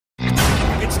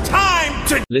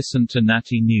Listen to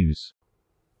Natty News.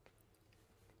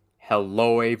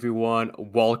 Hello everyone,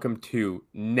 welcome to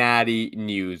Natty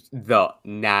News, the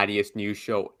nattiest news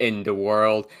show in the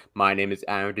world. My name is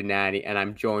Aaron Donati and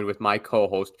I'm joined with my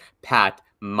co-host, Pat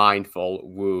Mindful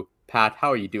Woo. Pat,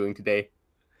 how are you doing today?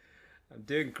 I'm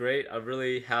doing great. I'm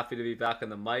really happy to be back on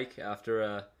the mic after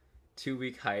a 2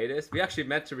 week hiatus. We actually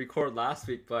meant to record last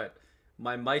week, but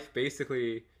my mic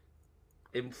basically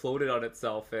imploded on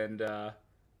itself and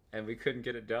we couldn't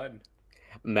get it done.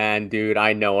 Man, dude,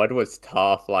 I know it was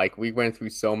tough. Like we went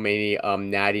through so many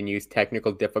Natty News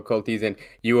technical difficulties and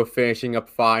you were finishing up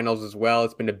finals as well.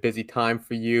 It's been a busy time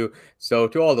for you. So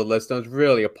to all the listeners,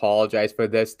 really apologize for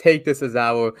this. Take this as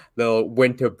our little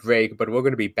winter break, but we're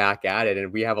going to be back at it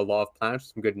and we have a lot of plans for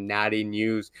some good Natty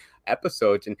News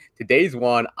episodes. And today's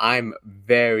one I'm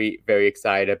very, very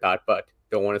excited about, but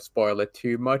don't want to spoil it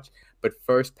too much. But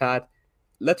first, Pat,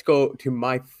 let's go to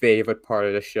my favorite part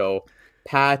of the show.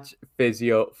 Pat's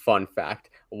physio fun fact.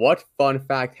 What fun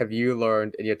fact have you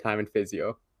learned in your time in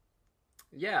physio?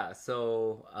 Yeah,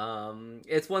 so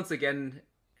it's once again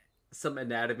some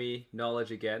anatomy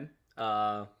knowledge again.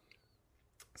 So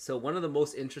one of the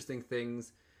most interesting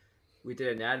things we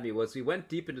did anatomy was we went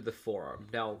deep into the forearm.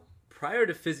 Now, prior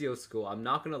to physio school, I'm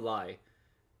not gonna lie,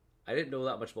 I didn't know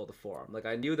that much about the forearm. Like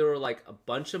I knew there were like a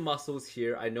bunch of muscles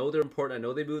here. I know they're important. I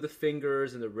know they move the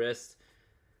fingers and the wrist,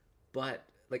 but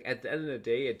like at the end of the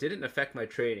day, it didn't affect my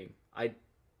training. I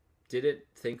didn't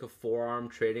think of forearm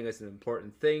training as an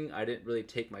important thing. I didn't really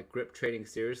take my grip training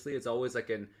seriously. It's always like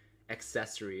an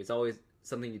accessory. It's always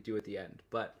something you do at the end.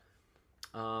 But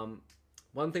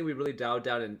one thing we really dialed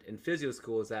down in physio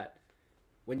school is that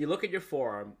when you look at your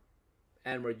forearm,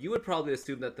 and where you would probably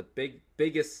assume that the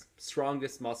biggest,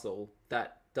 strongest muscle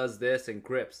that does this and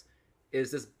grips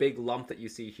is this big lump that you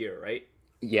see here, right?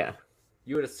 Yeah.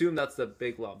 You would assume that's the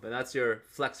big lump, and that's your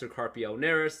flexor carpi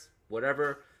ulnaris,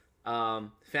 whatever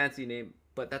fancy name,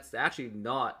 but that's actually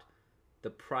not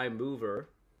the prime mover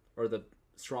or the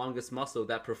strongest muscle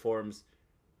that performs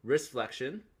wrist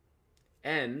flexion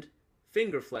and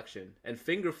finger flexion. And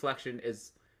finger flexion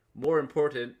is more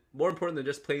important than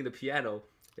just playing the piano.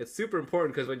 It's super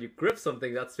important because when you grip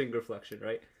something, that's finger flexion,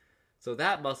 right? So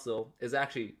that muscle is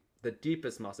actually the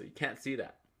deepest muscle. You can't see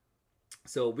that.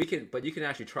 So you can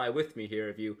actually try with me here.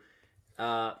 If you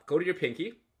go to your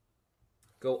pinky,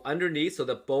 go underneath, so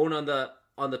the bone on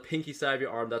the pinky side of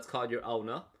your arm, that's called your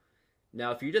ulna.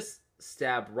 Now, if you just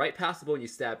stab right past the bone, you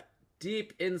stab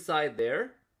deep inside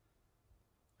there.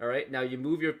 All right. Now you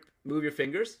move your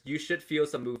fingers. You should feel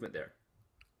some movement there.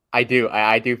 I do.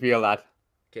 I do feel that.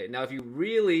 Okay, now if you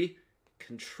really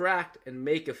contract and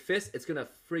make a fist, it's gonna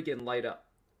freaking light up.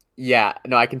 Yeah.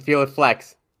 No, I can feel it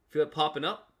flex. Feel it popping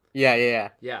up? Yeah.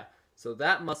 Yeah. So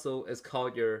that muscle is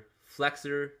called your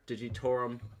flexor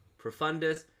digitorum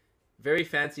profundus. Very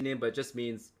fancy name, but it just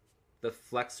means the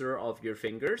flexor of your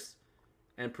fingers.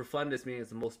 And profundus means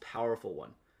the most powerful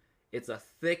one. It's a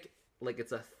thick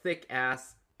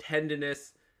ass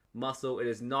tendinous muscle. It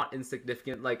is not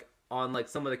insignificant. Like on like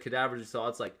some of the cadavers you saw,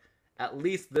 it's like at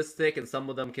least this thick, and some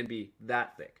of them can be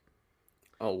that thick.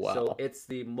 Oh, wow. So it's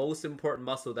the most important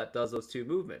muscle that does those two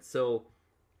movements. So,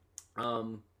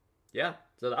 yeah.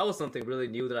 So that was something really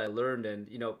new that I learned. And,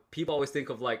 people always think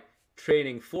of like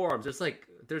training forearms.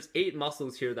 There's 8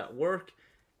 muscles here that work.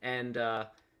 And the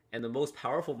most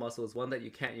powerful muscle is one that you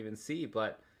can't even see.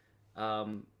 But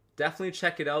definitely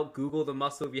check it out. Google the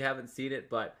muscle if you haven't seen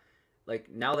it. But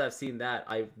like now that I've seen that,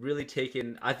 I've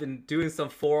been doing some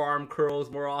forearm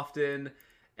curls more often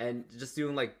and just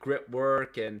doing like grip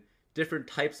work, and different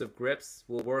types of grips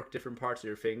will work different parts of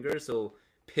your fingers. So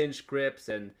pinch grips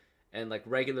and like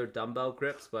regular dumbbell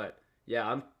grips. But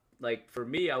yeah, I'm like, for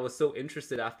me, I was so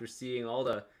interested after seeing all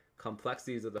the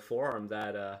complexities of the forearm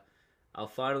that I'll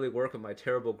finally work on my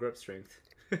terrible grip strength.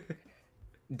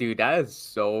 Dude, that is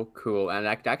so cool. And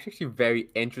that's actually very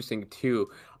interesting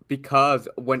too. Because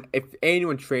if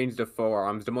anyone trains the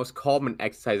forearms, the most common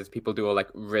exercises people do are like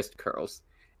wrist curls.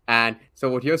 And so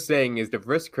what you're saying is the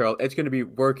wrist curl, it's going to be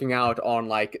working out on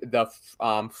like the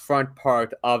front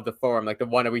part of the forearm, like the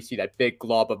one that we see, that big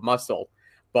glob of muscle.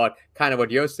 But kind of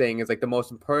what you're saying is like the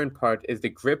most important part is the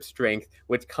grip strength,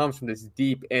 which comes from this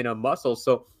deep inner muscle.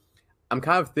 So I'm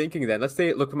kind of thinking then, let's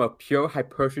say, look from a pure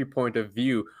hypertrophy point of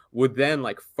view, would then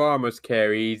like farmers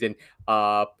carries and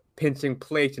pinching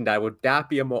plates and that, would that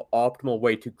be a more optimal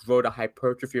way to grow the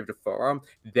hypertrophy of the forearm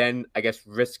than I guess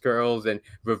wrist curls and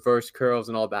reverse curls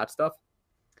and all that stuff?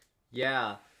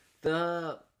 Yeah.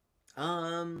 The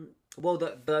well,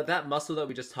 the that muscle that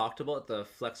we just talked about, the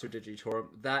flexor digitorum,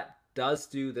 that does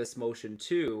do this motion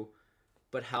too,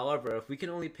 But however, if we can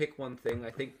only pick one thing,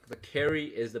 I think the carry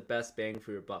is the best bang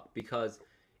for your buck because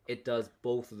it does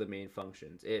both of the main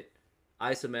functions. It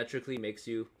isometrically makes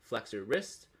you flex your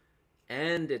wrist,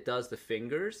 and it does the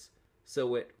fingers,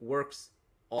 so it works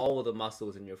all of the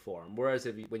muscles in your forearm. Whereas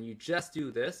when you just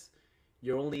do this,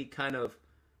 you're only kind of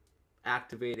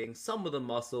activating some of the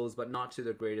muscles, but not to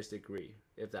the greatest degree,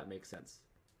 if that makes sense.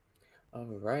 All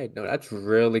right. No, that's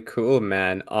really cool,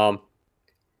 man.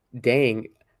 Dang.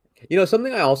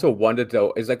 Something I also wondered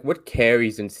though is like what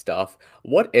carries and stuff.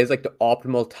 What is like the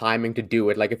optimal timing to do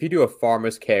it? Like if you do a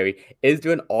farmer's carry, is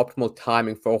there an optimal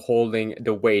timing for holding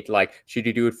the weight? Like should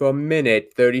you do it for a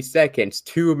minute, 30 seconds,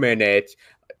 2 minutes,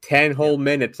 10 Yeah. whole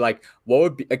minutes? Like what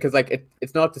would be because like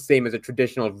it's not the same as a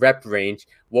traditional rep range.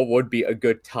 What would be a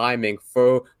good timing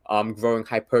for growing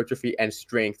hypertrophy and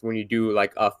strength when you do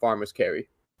like a farmer's carry?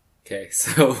 Okay,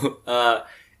 so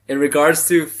in regards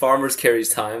to farmers carries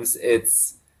times,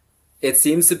 it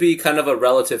seems to be kind of a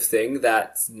relative thing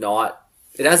that's not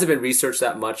it hasn't been researched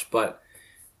that much, but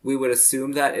we would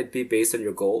assume that it'd be based on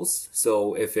your goals.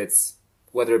 So if it's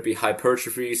whether it be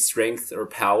hypertrophy, strength, or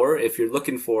power, if you're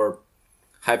looking for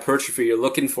hypertrophy, you're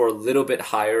looking for a little bit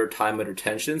higher time under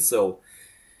tension. So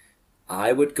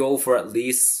I would go for at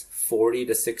least 40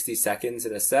 to 60 seconds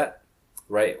in a set,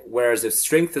 right? Whereas if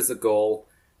strength is the goal,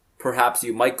 perhaps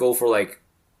you might go for like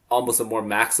almost a more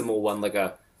maximal one, like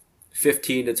a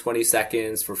 15 to 20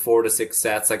 seconds for 4 to 6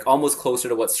 sets, like almost closer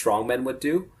to what strongmen would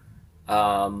do.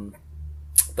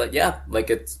 But yeah, like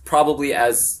it's probably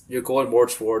as you're going more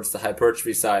towards the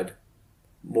hypertrophy side,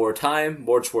 more time,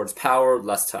 more towards power,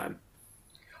 less time.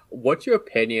 What's your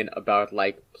opinion about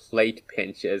like plate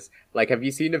pinches? Like, have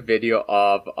you seen a video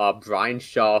of Brian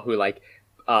Shaw who like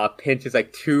pinches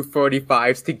like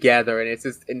 245s together, and it's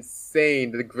just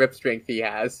insane the grip strength he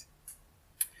has.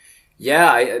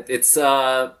 Yeah,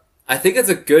 I think it's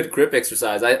a good grip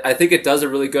exercise. I think it does a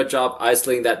really good job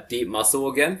isolating that deep muscle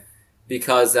again,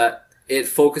 because it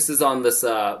focuses on this,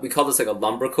 we call this like a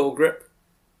lumbrical grip,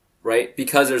 right?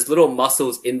 Because there's little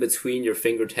muscles in between your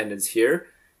finger tendons here,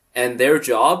 and their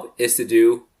job is to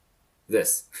do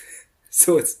this.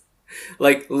 So it's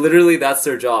like literally that's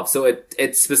their job. So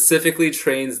it specifically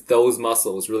trains those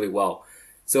muscles really well.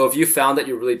 So if you found that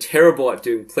you're really terrible at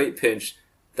doing plate pinch,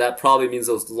 that probably means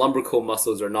those lumbrical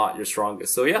muscles are not your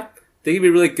strongest. So yeah, they can be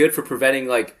really good for preventing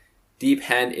like deep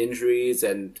hand injuries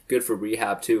and good for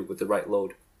rehab too with the right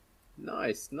load.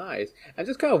 Nice, nice. And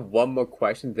just kind of one more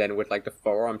question then with like the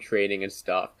forearm training and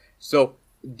stuff. So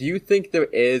do you think there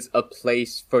is a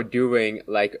place for doing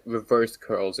like reverse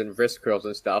curls and wrist curls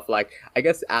and stuff? Like, I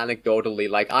guess anecdotally,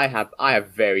 like I have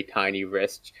very tiny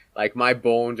wrists. Like my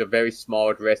bones are very small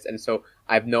at wrist, and so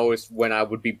I've noticed when I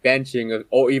would be benching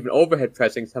or even overhead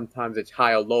pressing, sometimes it's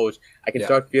higher lows, I can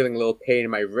start feeling a little pain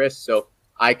in my wrist. So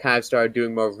I kind of started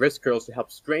doing more wrist curls to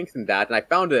help strengthen that, and I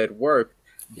found that it worked.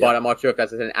 But I'm not sure if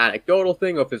that's an anecdotal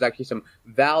thing or if there's actually some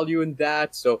value in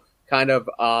that. So kind of,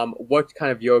 what's kind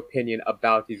of your opinion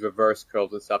about these reverse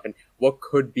curls and stuff, and what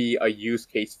could be a use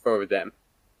case for them?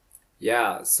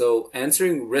 Yeah, so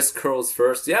answering wrist curls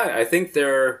first, yeah, I think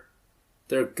they're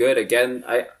good. Again,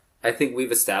 I think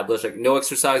we've established like no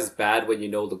exercise is bad when you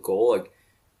know the goal. Like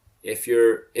if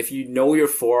you know your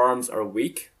forearms are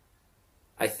weak,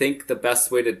 I think the best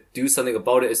way to do something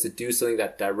about it is to do something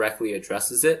that directly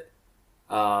addresses it.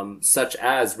 Such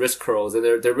as wrist curls, and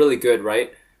they're really good,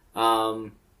 right?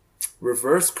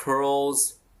 Reverse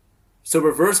curls. So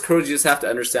reverse curls, you just have to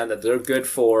understand that they're good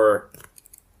for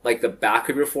like the back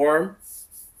of your forearm,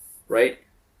 right?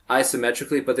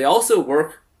 Isometrically, but they also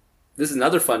work. This is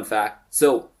another fun fact.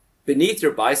 So beneath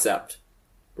your bicep,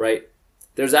 right?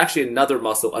 There's actually another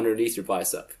muscle underneath your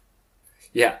bicep.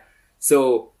 Yeah.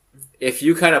 So if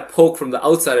you kind of poke from the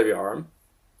outside of your arm,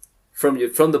 from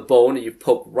the bone, and you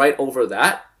poke right over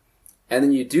that, and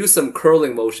then you do some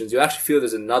curling motions, you actually feel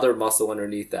there's another muscle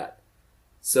underneath that.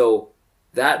 So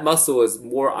that muscle is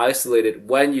more isolated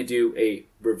when you do a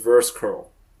reverse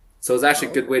curl. So it's actually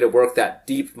a good way to work that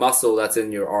deep muscle that's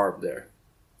in your arm there.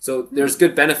 So there's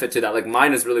good benefit to that. Like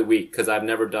mine is really weak because I've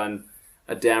never done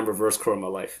a damn reverse curl in my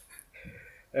life.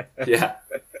 Yeah.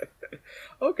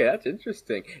 Okay, that's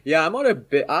interesting. Yeah, I'm on a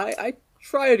bit. I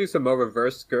try to do some more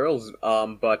reverse curls,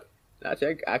 but that's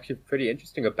actually pretty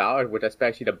interesting about it, with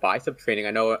especially the bicep training.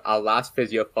 I know our last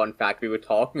physio fun fact we were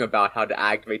talking about how to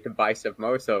activate the bicep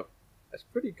more, so that's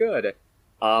pretty good.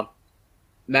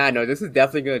 Man, no, this is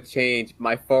definitely going to change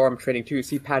my forearm training too.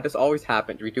 See, Pat, this always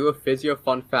happens. We do a physio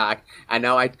fun fact, and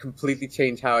now I completely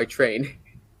change how I train.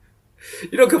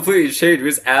 You don't completely change, we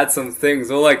just add some things.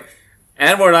 Well, like,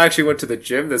 Anwar and I actually went to the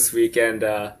gym this week, and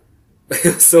it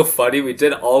was so funny. We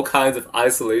did all kinds of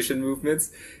isolation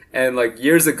movements, And like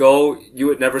years ago, you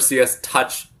would never see us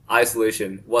touch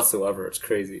isolation whatsoever. It's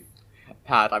crazy.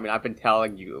 Pat, I mean, I've been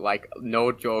telling you, like,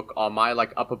 no joke, on my,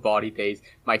 like, upper body days,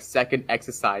 my second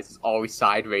exercise is always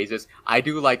side raises. I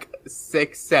do, like,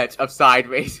 6 sets of side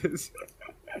raises.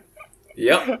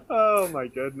 Yep. Oh my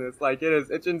goodness, like,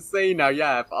 it's insane now,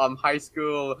 yeah, if, high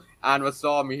school Anwar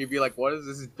saw me, he'd be like, what is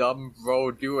this dumb bro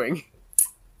doing?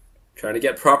 Trying to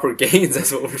get proper gains,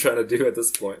 that's what we're trying to do at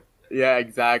this point. Yeah,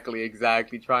 exactly,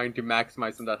 trying to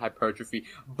maximize some of that hypertrophy.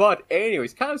 But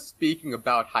anyways, kind of speaking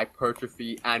about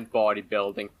hypertrophy and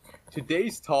bodybuilding,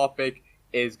 today's topic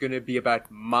is going to be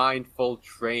about mindful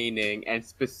training and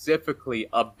specifically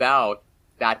about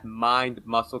that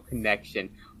mind-muscle connection.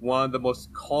 One of the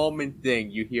most common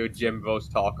thing you hear gym bros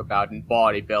talk about in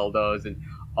bodybuilders and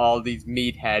all these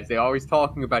meatheads, they're always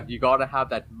talking about you gotta have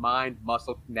that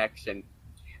mind-muscle connection.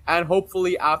 And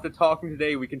hopefully after talking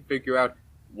today, we can figure out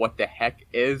what the heck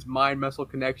is mind-muscle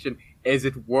connection? Is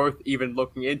it worth even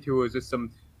looking into? Is this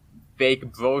some fake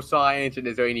bro science, and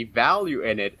is there any value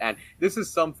in it? And this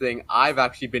is something I've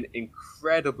actually been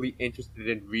incredibly interested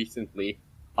in recently.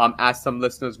 As some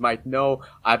listeners might know,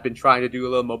 I've been trying to do a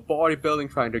little more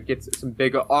bodybuilding, trying to get some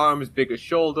bigger arms, bigger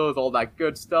shoulders, all that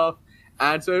good stuff.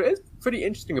 And so it's pretty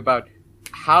interesting about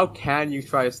how can you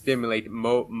try to stimulate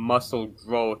muscle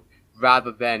growth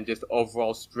rather than just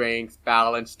overall strength,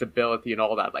 balance, stability, and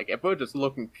all that. Like, if we're just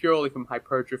looking purely from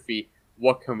hypertrophy,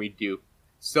 what can we do?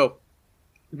 So,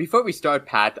 before we start,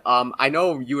 Pat, I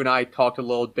know you and I talked a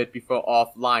little bit before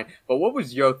offline, but what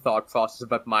was your thought process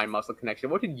about mind-muscle connection?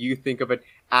 What did you think of it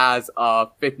as a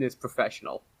fitness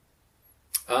professional?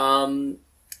 In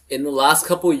the last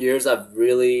couple of years, I've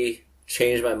really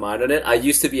changed my mind on it. I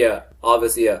used to be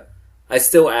I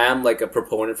still am like a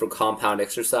proponent for compound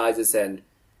exercises, and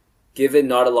given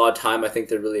not a lot of time, I think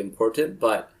they're really important.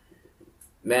 But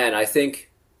man, I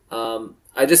think,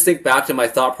 I just think back to my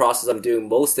thought process. I'm doing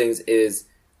most things is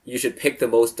you should pick the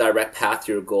most direct path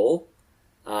to your goal.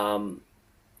 And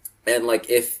like,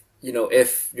 if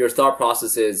your thought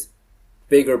process is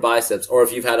bigger biceps, or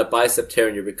if you've had a bicep tear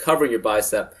and you're recovering your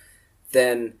bicep,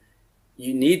 then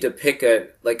you need to pick a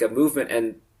movement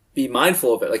and be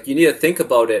mindful of it. Like, you need to think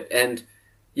about it. And,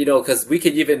 cause we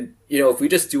could even, if we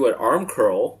just do an arm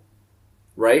curl,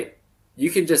 right? You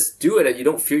can just do it and you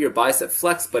don't feel your bicep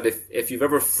flex, but if you've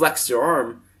ever flexed your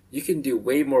arm, you can do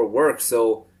way more work.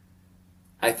 So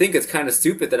I think it's kind of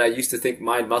stupid that I used to think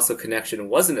mind-muscle connection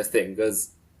wasn't a thing,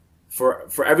 because for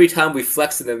every time we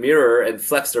flexed in the mirror and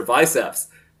flexed our biceps,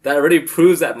 that already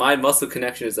proves that mind-muscle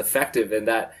connection is effective, and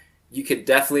that you can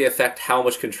definitely affect how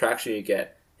much contraction you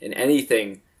get in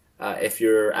anything if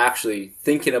you're actually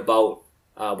thinking about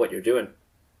what you're doing.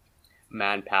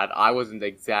 Man, Pat, I was in the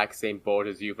exact same boat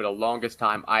as you. For the longest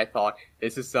time, I thought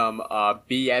this is some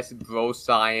BS bro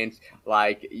science.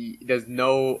 Like, there's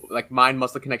no, like,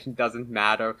 mind-muscle connection doesn't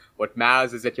matter. What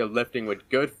matters is that you're lifting with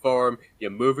good form,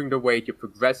 you're moving the weight, you're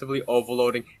progressively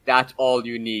overloading. That's all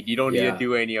you need. You don't need to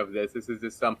do any of this. This is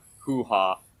just some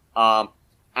hoo-ha.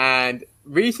 And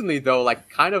recently, though, like,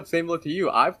 kind of similar to you,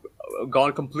 I've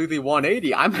gone completely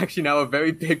 180. I'm actually now a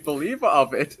very big believer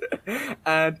of it.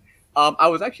 And I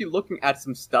was actually looking at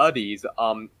some studies.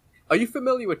 Are you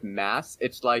familiar with MASS?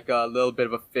 It's like a little bit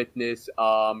of a fitness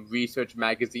research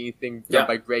magazine thing done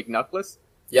by Greg Nuckless.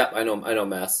 Yeah, I know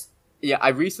MASS. Yeah, I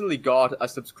recently got a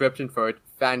subscription for it.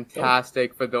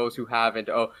 Fantastic for those who haven't,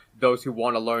 or those who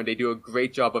want to learn. They do a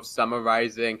great job of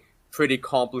summarizing pretty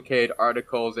complicated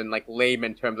articles in like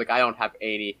layman terms. Like, I don't have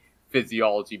any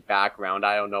physiology background.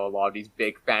 I don't know a lot of these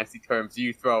big fancy terms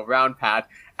you throw around, Pat.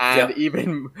 And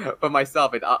even for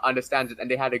myself, it understands it. And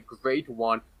they had a great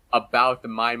one about the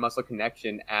mind-muscle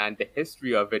connection and the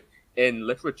history of it in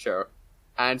literature.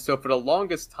 And so for the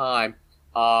longest time,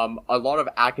 a lot of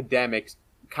academics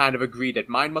kind of agreed that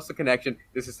mind-muscle connection,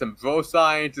 this is some bro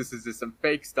science, this is just some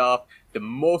fake stuff. The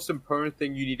most important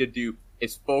thing you need to do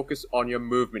is focus on your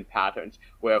movement patterns,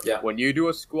 where when you do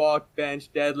a squat,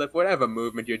 bench, deadlift, whatever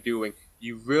movement you're doing,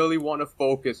 you really want to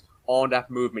focus on that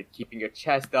movement, keeping your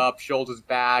chest up, shoulders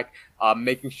back,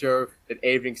 making sure that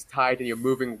everything's tight and you're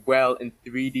moving well in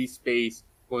 3D space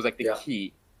was like the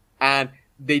key. And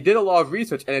they did a lot of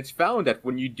research, and it's found that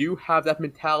when you do have that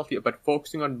mentality about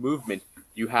focusing on movement,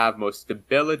 you have more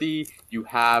stability, you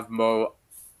have more,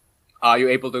 you're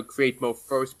able to create more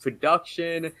first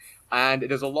production, and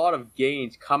there's a lot of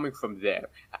gains coming from there,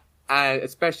 and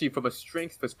especially from a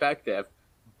strength perspective.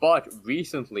 But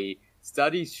recently,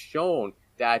 studies shown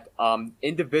that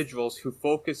individuals who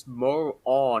focus more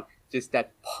on just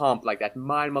that pump, like that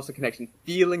mind-muscle connection,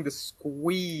 feeling the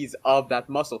squeeze of that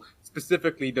muscle.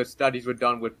 Specifically, the studies were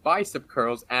done with bicep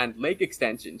curls and leg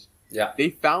extensions. Yeah. They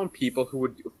found people who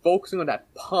were focusing on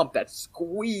that pump, that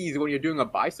squeeze when you're doing a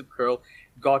bicep curl,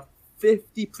 got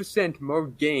 50% more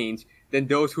gains than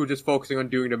those who were just focusing on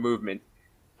doing the movement.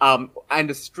 And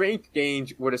the strength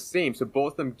gains were the same, so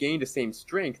both of them gained the same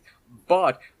strength,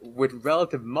 but with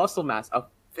relative muscle mass, a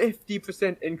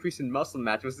 50% increase in muscle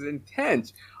mass was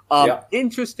intense.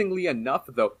 Interestingly enough,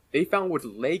 though, they found with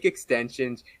leg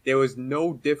extensions, there was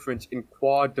no difference in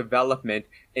quad development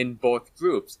in both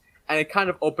groups. And it kind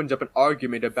of opens up an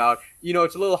argument about,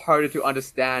 it's a little harder to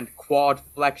understand quad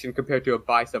flexion compared to a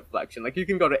bicep flexion. Like, you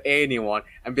can go to anyone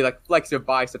and be like, flex your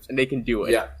biceps, and they can do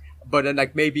it. Yeah. But then,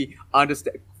 like, maybe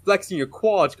flexing your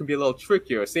quads can be a little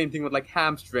trickier. Same thing with, like,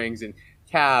 hamstrings and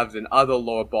calves and other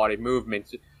lower body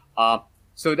movements.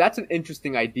 So that's an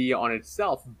interesting idea on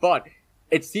itself. But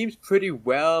it seems pretty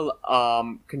well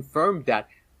confirmed that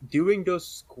doing those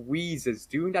squeezes,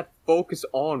 doing that focus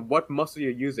on what muscle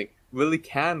you're using, really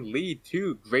can lead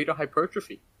to greater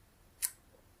hypertrophy.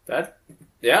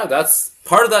 That's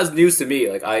part of that is news to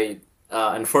me. Like, I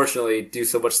unfortunately do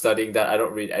so much studying that I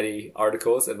don't read any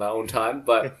articles in my own time,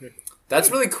 but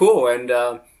that's really cool.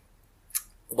 And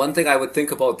one thing I would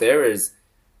think about there is,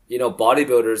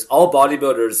 bodybuilders, all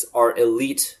bodybuilders are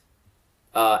elite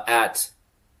at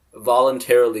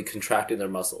voluntarily contracting their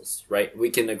muscles, right? We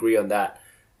can agree on that.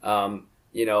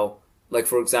 Like,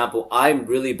 for example, I'm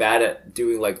really bad at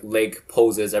doing like leg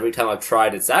poses. Every time I've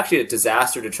tried, it's actually a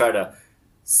disaster to try to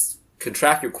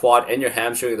contract your quad and your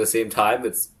hamstring at the same time.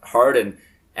 It's hard, and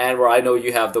where I know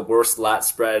you have the worst lat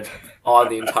spread on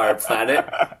the entire planet,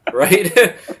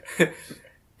 right?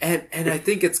 and I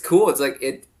think it's cool. It's like,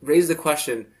 it raises the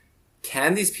question,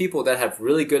 can these people that have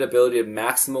really good ability to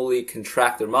maximally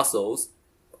contract their muscles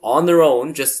on their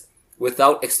own, just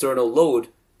without external load,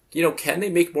 can they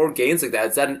make more gains like that?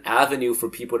 Is that an avenue for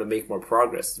people to make more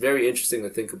progress? Very interesting to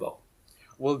think about.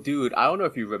 Well, dude, I don't know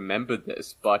if you remember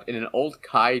this, but in an old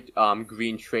Kai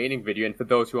Green training video, and for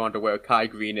those who aren't aware, Kai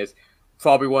Green is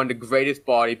probably one of the greatest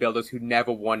bodybuilders who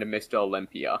never won a Mr.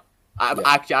 Olympia.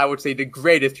 Actually, I would say the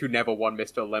greatest who never won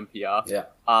Mr. Olympia. Yeah.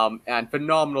 And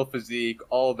phenomenal physique,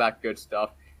 all that good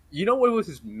stuff. You know what was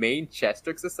his main chest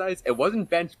exercise? It wasn't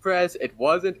bench press. It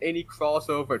wasn't any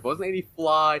crossover. It wasn't any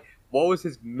fly. What was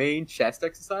his main chest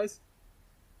exercise?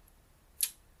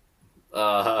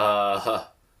 I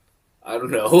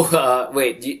don't know.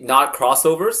 Wait, not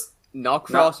crossovers? Not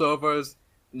crossovers.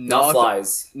 Not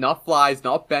flies. Not flies,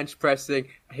 not bench pressing.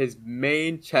 His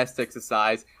main chest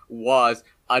exercise was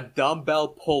a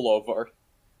dumbbell pullover.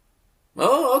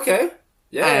 Oh, okay.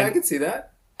 Yeah, I can see that.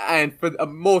 And for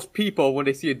most people, when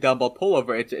they see a dumbbell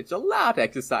pullover, it's a lat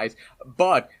exercise.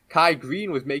 But Kai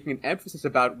Green was making an emphasis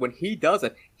about when he does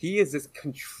it, he is just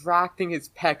contracting his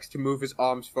pecs to move his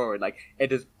arms forward. Like,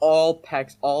 it is all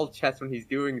pecs, all chest when he's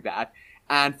doing that.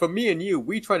 And for me and you,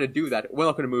 we try to do that. We're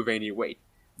not going to move any weight.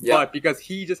 Yeah. But because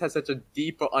he just has such a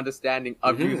deeper understanding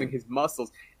of using his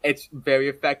muscles, it's very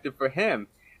effective for him.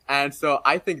 And so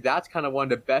I think that's kind of one of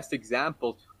the best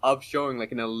examples of showing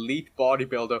like an elite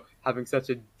bodybuilder having such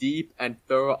a deep and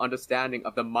thorough understanding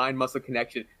of the mind-muscle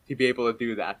connection to be able to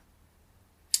do that.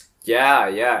 Yeah,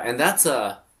 and that's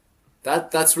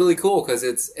really cool because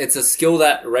it's a skill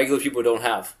that regular people don't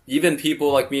have. Even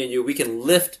people like me and you, we can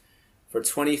lift for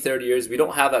 20, 30 years. We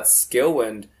don't have that skill,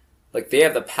 and like they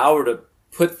have the power to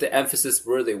put the emphasis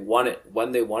where they want it,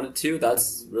 when they want it to.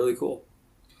 That's really cool.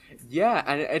 Yeah,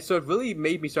 and so it really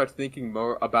made me start thinking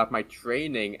more about my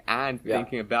training and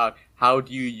thinking about how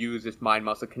do you use this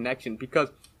mind-muscle connection, because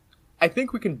I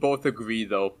think we can both agree,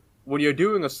 though, when you're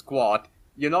doing a squat,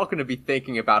 you're not going to be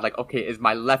thinking about, like, okay, is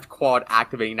my left quad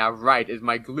activating now? Right, is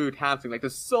my glute hamstring? Like,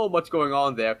 there's so much going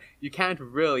on there, you can't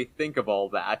really think of all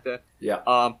that.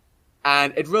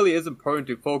 And it really is important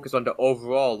to focus on the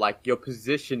overall, like, your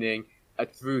positioning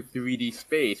through 3D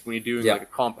space when you're doing, like, a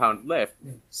compound lift.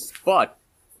 But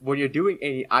when you're doing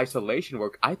any isolation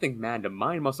work, I think, man, the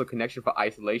mind-muscle connection for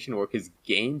isolation work is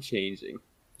game-changing.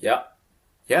 Yeah,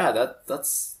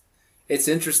 that's it's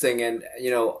interesting. And,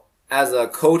 as a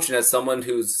coach and as someone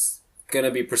who's going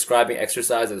to be prescribing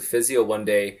exercise as a physio one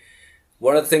day,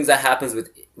 one of the things that happens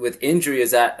with injury is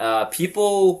that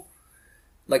people,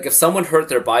 like if someone hurt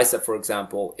their bicep, for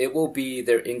example, it will be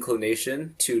their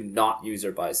inclination to not use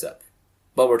their bicep.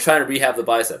 But we're trying to rehab the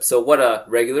bicep. So what a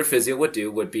regular physio would do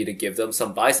would be to give them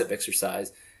some bicep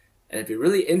exercise. And it'd be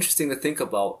really interesting to think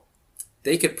about.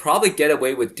 They could probably get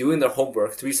away with doing their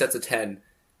homework, 3 sets of 10,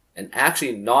 and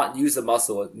actually not use the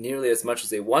muscle nearly as much as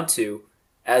they want to,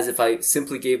 as if I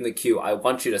simply gave them the cue. I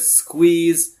want you to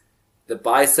squeeze the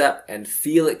bicep and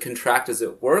feel it contract as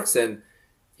it works. And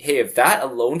hey, if that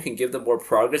alone can give them more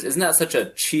progress, isn't that such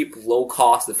a cheap,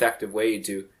 low-cost, effective way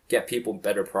to get people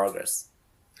better progress.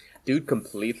 Dude,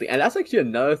 completely. And that's actually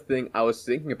another thing I was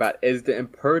thinking about is the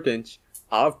importance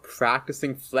of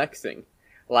practicing flexing.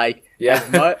 Like,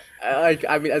 Yeah.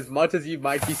 as much as you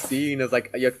might be seen as like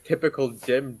your typical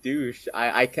gym douche,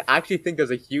 actually think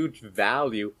there's a huge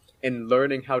value in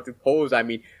learning how to pose. I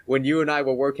mean, when you and I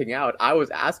were working out, I was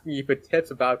asking you for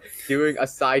tips about doing a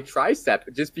side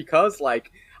tricep just because,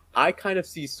 like, I kind of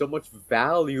see so much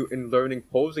value in learning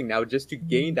posing now just to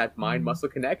gain that mind muscle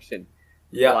connection.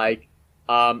 Yeah. Like,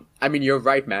 I mean, you're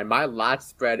right, man. My lat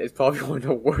spread is probably one of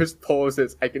the worst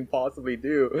poses I can possibly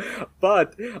do.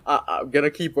 But I'm going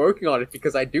to keep working on it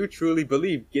because I do truly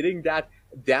believe getting that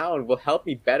down will help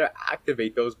me better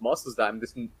activate those muscles that I'm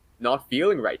just not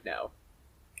feeling right now.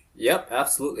 Yep,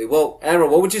 absolutely. Well, Amber,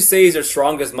 what would you say is your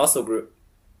strongest muscle group?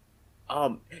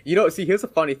 See, here's a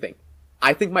funny thing.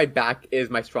 I think my back is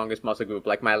my strongest muscle group.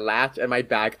 Like, my lats and my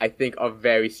back, I think, are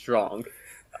very strong.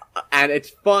 And it's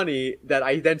funny that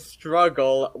I then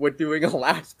struggle with doing a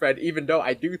lat spread, even though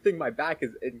I do think my back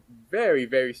is very,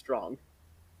 very strong.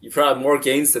 You probably have more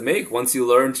gains to make once you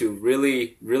learn to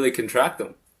really, really contract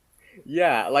them.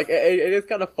 Yeah, like, it is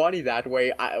kind of funny that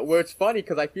way. Where it's funny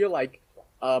because I feel like,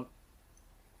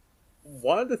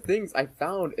 one of the things I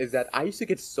found is that I used to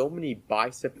get so many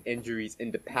bicep injuries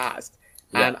in the past.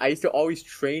 Yeah. And I used to always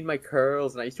train my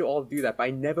curls and I used to all do that, but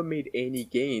I never made any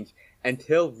gains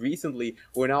until recently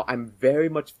where now I'm very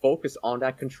much focused on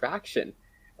that contraction.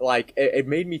 Like, it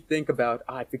made me think about,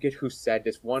 I forget who said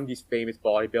this, one of these famous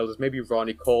bodybuilders, maybe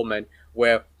Ronnie Coleman,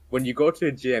 where when you go to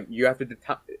the gym, you have to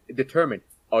determine,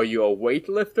 are you a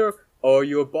weightlifter or are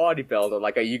you a bodybuilder?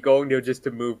 Like, are you going there just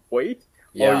to move weight?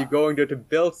 Or are you going there to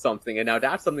build something? And now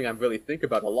that's something I really think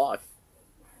about a lot.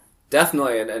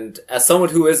 Definitely, and as someone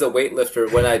who is a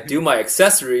weightlifter, when I do my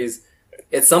accessories,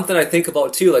 it's something I think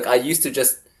about too. Like, I used to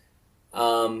just,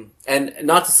 and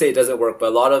not to say it doesn't work, but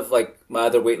a lot of like my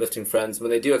other weightlifting friends, when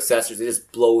they do accessories, they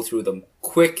just blow through them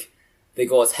quick. They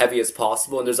go as heavy as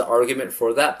possible, and there's an argument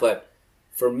for that. But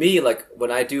for me, like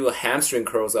when I do hamstring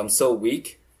curls, I'm so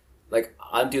weak. Like,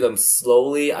 I do them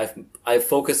slowly. I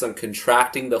focus on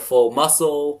contracting the full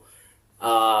muscle.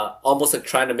 Almost like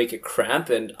trying to make it cramp,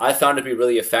 and I found it to be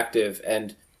really effective,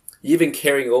 and even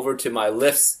carrying over to my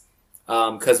lifts,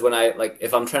 because when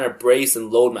if I'm trying to brace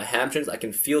and load my hamstrings, I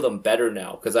can feel them better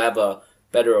now because I have a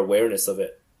better awareness of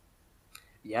it.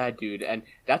 Yeah, dude, and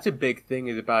that's a big thing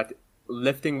is about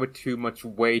lifting with too much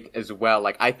weight as well.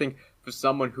 Like, I think for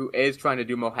someone who is trying to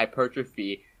do more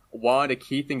hypertrophy, one of the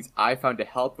key things I found to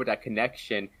help with that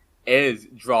connection is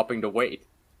dropping the weight.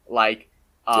 Like,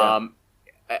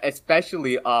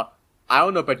 especially, I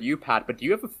don't know about you, Pat, but do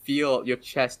you ever feel your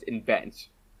chest in bench?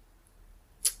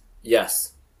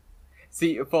 Yes.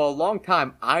 See, for a long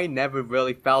time, I never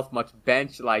really felt much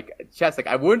bench, like, chest. Like,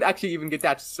 I wouldn't actually even get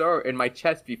that sir in my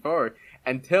chest before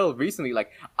until recently.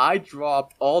 Like, I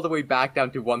dropped all the way back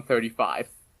down to 135.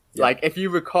 Yeah. Like, if you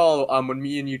recall, when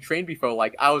me and you trained before,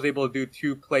 like, I was able to do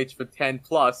 2 plates for 10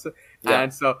 plus. Yeah.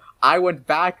 And so I went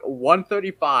back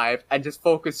 135 and just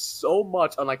focused so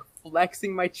much on, like,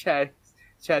 flexing my chest,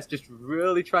 just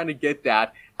really trying to get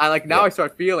that. And, like, now I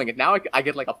start feeling it. Now I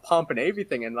get, like, a pump and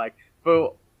everything. And, like,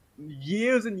 for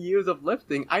years and years of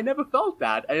lifting, I never felt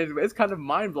that. And it's kind of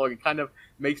mind-blowing. It kind of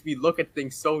makes me look at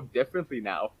things so differently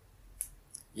now.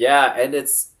 Yeah, and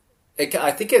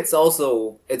I think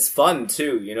it's fun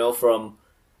too, you know,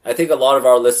 I think a lot of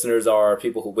our listeners are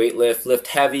people who lift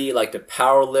heavy, like to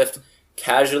power lift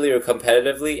casually or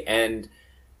competitively, and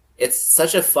it's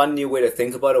such a fun new way to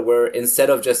think about it where instead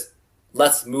of just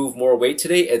let's move more weight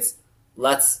today, it's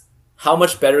how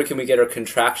much better can we get our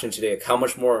contraction today? Like, how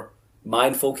much more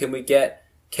mindful can we get?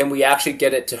 Can we actually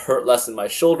get it to hurt less in my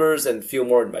shoulders and feel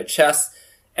more in my chest?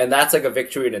 And that's like a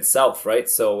victory in itself, right?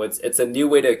 So it's a new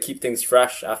way to keep things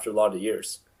fresh after a lot of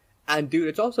years. And dude,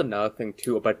 it's also another thing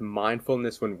too about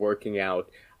mindfulness when working out.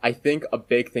 I think a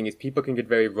big thing is people can get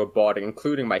very robotic,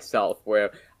 including myself,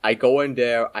 where I go in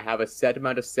there, I have a set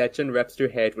amount of sets and reps to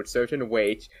hit with certain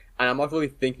weights, and I'm not really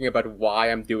thinking about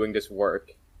why I'm doing this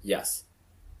work. Yes.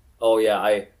 Oh yeah,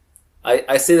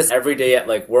 I say this every day at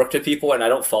like work to people, and I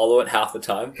don't follow it half the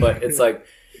time, but it's like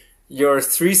your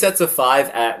 3 sets of 5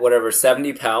 at whatever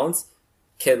 70 pounds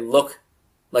can look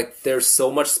like there's so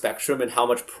much spectrum and how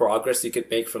much progress you could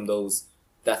make from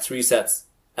that 3 sets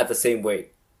at the same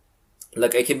weight.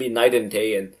 Like, it can be night and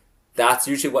day, and that's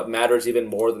usually what matters even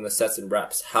more than the sets and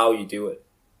reps, how you do it.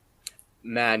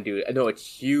 Man, dude, I know it's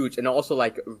huge. And also,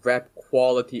 like, rep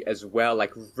quality as well,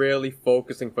 like really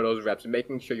focusing for those reps,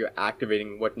 making sure you're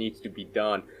activating what needs to be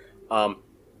done.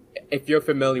 If you're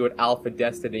familiar with Alpha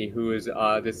Destiny, who is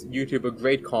this YouTuber,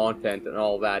 great content and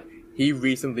all that, he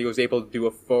recently was able to do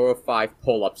a 405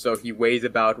 pull-up. So he weighs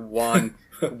about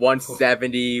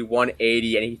 170,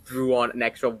 180, and he threw on an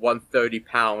extra 130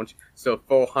 pounds. So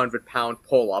 400-pound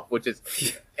pull-up, which is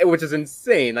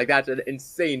insane. Like, that's an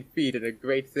insane feat and a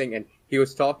great thing. And he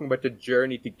was talking about the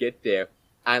journey to get there.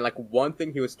 And like, one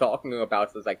thing he was talking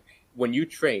about was like, when you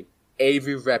train,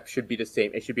 every rep should be the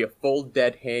same. It should be a full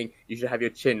dead hang. You should have your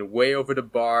chin way over the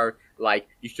bar. Like,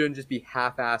 you shouldn't just be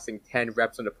half-assing 10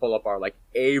 reps on the pull-up bar. Like,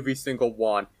 every single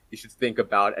one you should think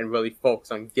about and really focus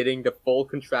on getting the full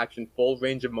contraction, full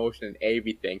range of motion and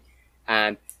everything.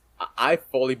 And I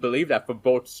fully believe that for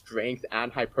both strength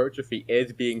and hypertrophy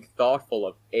is being thoughtful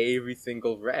of every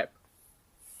single rep.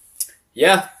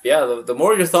 Yeah. The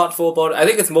more you're thoughtful about it, I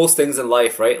think it's most things in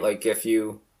life, right? Like, if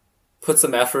you put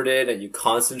some effort in and you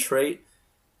concentrate,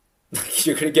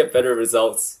 you're going to get better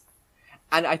results.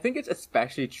 And I think it's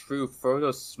especially true for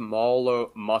those smaller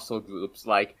muscle groups.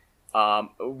 Like,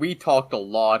 we talked a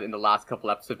lot in the last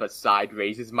couple episodes about side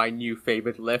raises, my new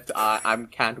favorite lift. I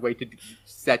can't wait to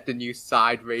set the new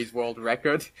side raise world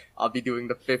record. I'll be doing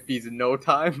the 50s in no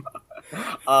time.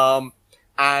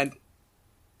 And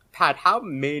Pat, how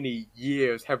many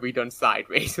years have we done side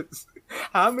raises?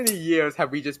 How many years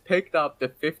have we just picked up the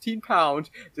 15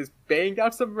 pounds, just banged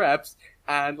out some reps,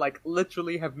 and like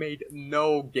literally have made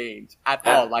no gains at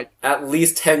all? Like, at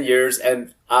least 10 years,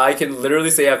 and I can literally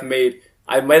say I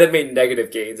might have made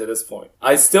negative gains at this point.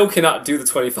 I still cannot do the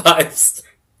 25s.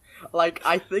 Like,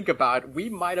 I think about it, we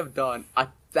might have done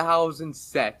 1,000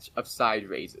 sets of side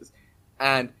raises,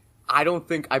 and I don't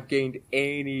think I've gained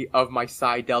any of my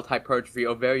side delt hypertrophy,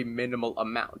 or very minimal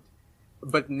amount.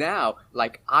 But now,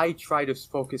 like, I try to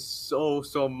focus so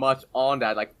much on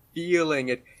that, like, feeling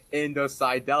it in those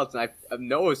side delts, and I've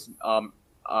noticed,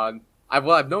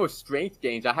 I've noticed strength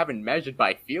gains. I haven't measured, but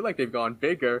I feel like they've gone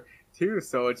bigger too.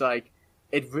 So it's like,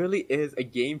 it really is a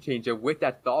game changer with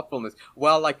that thoughtfulness.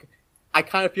 Well, like, I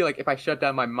kind of feel like if I shut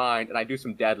down my mind and I do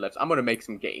some deadlifts, I'm gonna make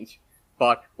some gains.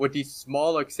 But with these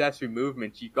small accessory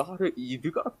movements, you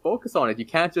do gotta focus on it. You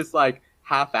can't just like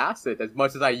half-ass it as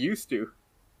much as I used to.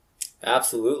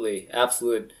 Absolutely. And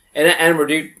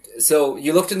so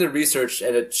you looked into research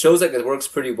and it shows like it works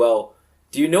pretty well.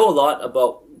 Do you know a lot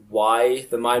about why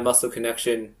the mind-muscle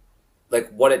connection, like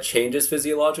what it changes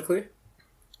physiologically?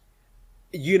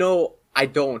 You know, I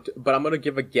don't, but I'm gonna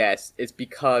give a guess. It's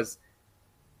because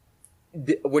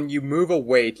when you move a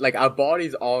weight, like, our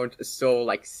bodies aren't so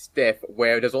like stiff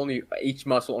where each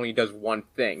muscle only does one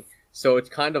thing. So it's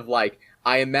kind of like,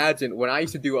 I imagine when I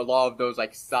used to do a lot of those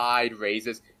like side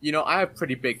raises, you know, I have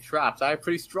pretty big traps. I have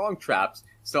pretty strong traps.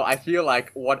 So I feel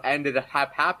like what ended up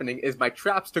happening is my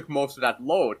traps took most of that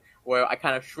load, where I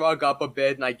kind of shrug up a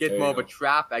bit and I get more of a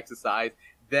trap exercise.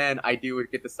 Then I do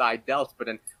get the side delts. But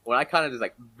then when I kind of just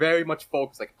like very much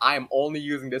focus, like, I am only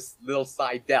using this little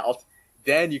side delt,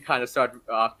 then you kind of start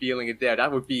feeling it there.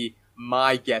 That would be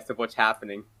my guess of what's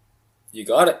happening. You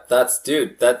got it.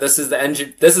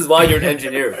 This is why you're an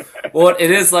engineer. Well,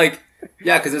 it is like,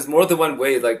 yeah, because there's more than one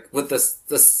way. Like, with the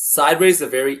side raise is a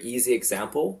very easy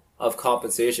example of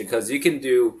compensation, because you can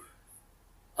do,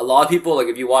 a lot of people, like,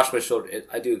 if you watch my shoulder,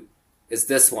 it's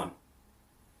this one.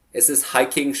 It's this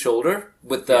hiking shoulder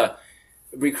with the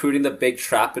recruiting the big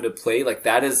trap into play. Like,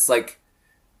 that is like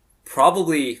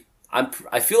probably,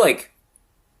 I feel like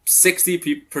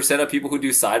 60% of people who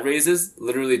do side raises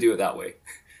literally do it that way.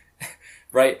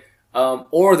 Right?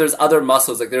 Or there's other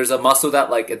muscles. Like, there's a muscle that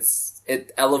like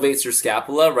it elevates your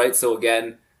scapula, right? So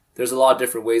again, there's a lot of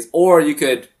different ways. Or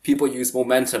people use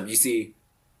momentum. You see,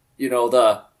 you know,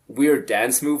 the weird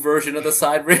dance move version of the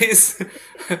side raise.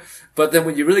 But then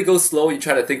when you really go slow, you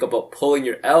try to think about pulling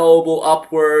your elbow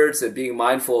upwards and being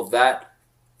mindful of that.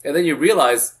 And then you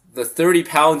realize the 30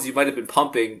 pounds you might have been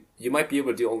pumping, you might be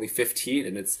able to do only 15.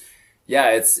 And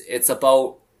it's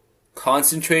about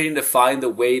concentrating to find the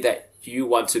way that you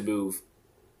want to move,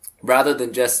 rather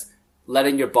than just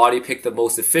letting your body pick the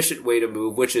most efficient way to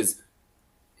move, which is,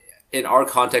 in our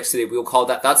context today, we'll call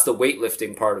that's the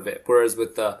weightlifting part of it. Whereas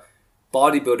with the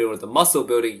bodybuilding or the muscle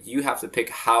building, you have to pick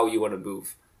how you want to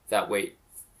move that weight.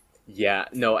 Yeah,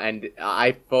 no, and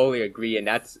I fully agree, and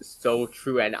that's so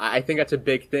true. And I think that's a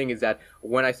big thing, is that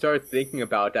when I started thinking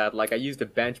about that, like, I used a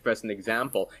bench press as an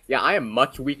example. Yeah, I am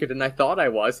much weaker than I thought I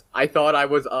was. I thought I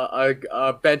was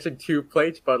benching 2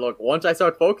 plates, but look, once I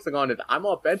start focusing on it, I'm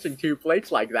not benching 2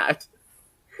 plates like that.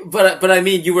 But I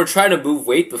mean, you were trying to move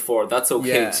weight before. That's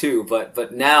okay too.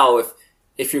 But now,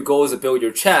 if your goal is to build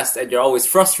your chest and you're always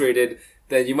frustrated,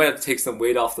 then you might have to take some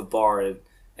weight off the bar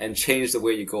and change the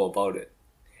way you go about it.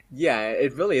 Yeah,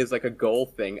 it really is like a goal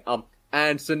thing.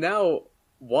 And so now,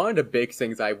 one of the big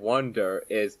things I wonder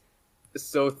is,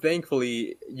 So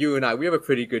thankfully, you and I, we have a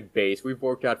pretty good base. We've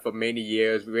worked out for many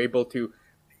years. We were able to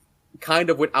kind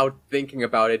of, without thinking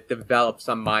about it, develop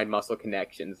some mind muscle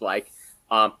connections. Like,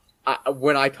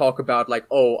 when I talk about like,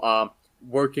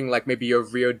 working like maybe your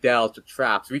rear delts or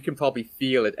traps, we can probably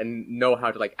feel it and know how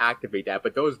to like activate that.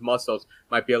 But those muscles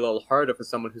might be a little harder for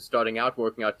someone who's starting out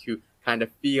working out to kind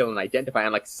of feel and identify.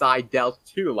 And like side delts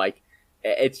too, like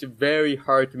it's very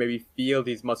hard to maybe feel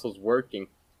these muscles working.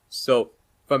 So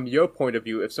from your point of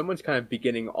view, if someone's kind of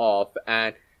beginning off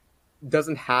and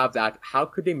doesn't have that, how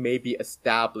could they maybe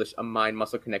establish a mind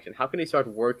muscle connection? How can they start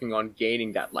working on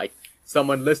gaining that? Like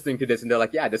someone listening to this and they're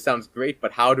like, yeah, this sounds great,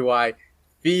 but how do I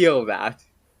feel that?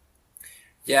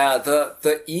 Yeah,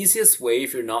 the easiest way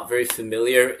if you're not very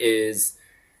familiar is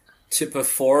to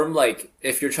perform, like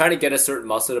if you're trying to get a certain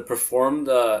muscle, to perform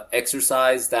the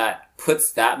exercise that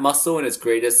puts that muscle in its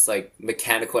greatest like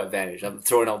mechanical advantage. I'm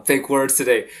throwing out big words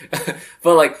today.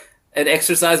 But like an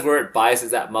exercise where it biases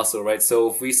that muscle, right?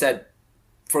 So if we said,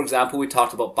 for example, we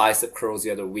talked about bicep curls the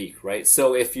other week, right?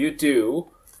 So if you do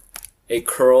a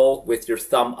curl with your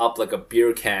thumb up like a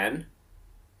beer can,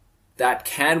 that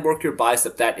can work your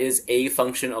bicep. That is a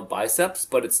function of biceps,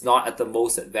 but it's not at the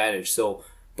most advantage. So,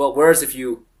 but whereas if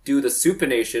you do the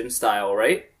supination style,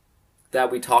 right, that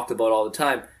we talked about all the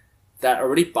time, that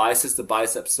already biases the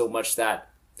biceps so much that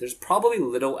there's probably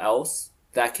little else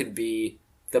that can be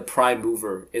the prime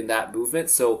mover in that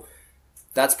movement. So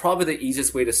that's probably the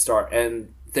easiest way to start.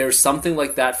 And there's something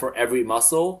like that for every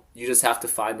muscle. You just have to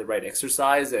find the right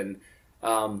exercise, and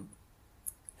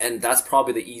that's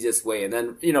probably the easiest way. And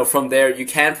then, you know, from there you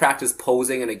can practice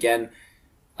posing. And again,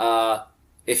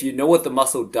 if you know what the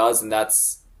muscle does, and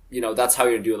that's, you know, that's how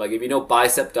you're gonna do it. Like if you know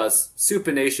bicep does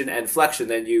supination and flexion,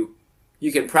 then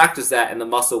you can practice that and the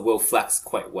muscle will flex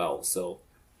quite well. So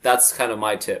that's kind of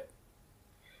my tip.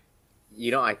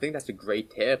 You know, I think that's a great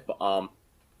tip.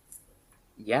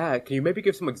 Yeah, can you maybe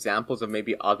give some examples of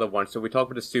maybe other ones? So we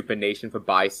talked about the supination for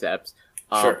biceps.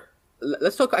 Sure.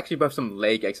 Let's talk actually about some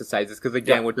leg exercises, because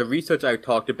again, Yeah. with the research I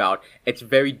talked about, it's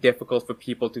very difficult for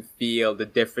people to feel the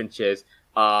differences,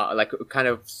 like kind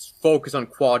of focus on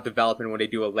quad development when they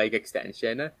do a leg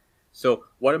extension. So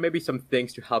what are maybe some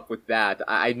things to help with that?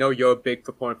 I know you're a big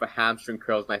proponent for hamstring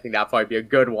curls, and I think that'd probably be a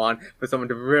good one for someone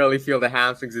to really feel the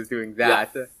hamstrings is doing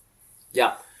that.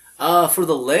 Yeah. For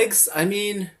the legs, I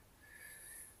mean,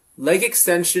 leg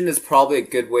extension is probably a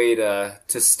good way to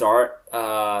start,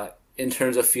 in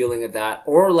terms of feeling of that.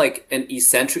 Or like an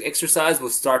eccentric exercise will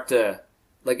start to,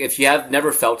 like if you have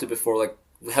never felt it before, like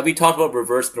have we talked about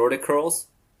reverse Nordic curls?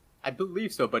 I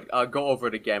believe so, but go over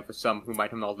it again for some who might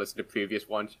have not listened to previous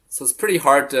ones. So it's pretty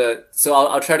hard to, so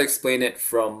I'll try to explain it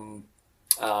from,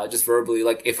 just verbally.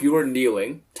 Like if you were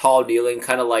kneeling, tall kneeling,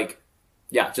 kind of like,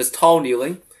 yeah, just tall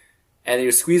kneeling, and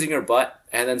you're squeezing your butt,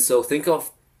 and then so think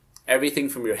of everything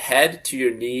from your head to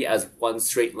your knee as one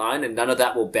straight line, and none of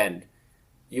that will bend.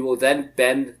 You will then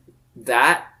bend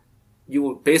that, you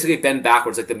will basically bend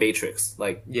backwards like the Matrix,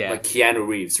 like Keanu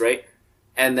Reeves, right?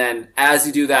 And then as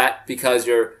you do that, because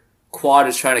your quad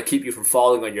is trying to keep you from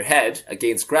falling on your head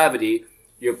against gravity,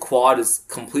 your quad is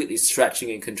completely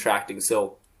stretching and contracting.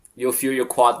 So you'll feel your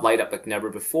quad light up like never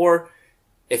before.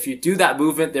 If you do that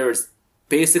movement, there is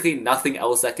basically nothing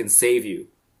else that can save you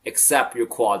except your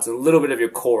quads and a little bit of your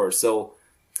core. So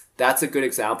that's a good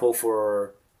example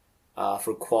for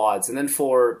quads. And then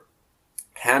for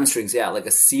hamstrings, yeah, like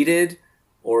a seated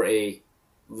or a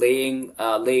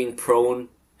laying prone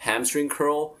hamstring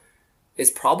curl is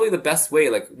probably the best way.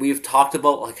 Like we've talked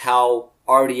about like how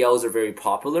RDLs are very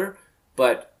popular,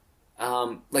 but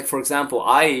like for example,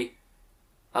 I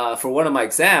for one of my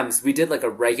exams, we did like a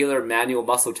regular manual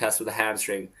muscle test with a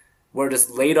hamstring where I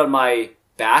just laid on my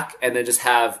back and then just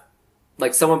have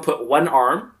like someone put one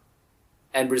arm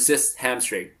and resist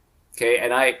hamstring. Okay.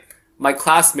 And my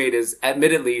classmate is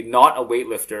admittedly not a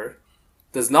weightlifter,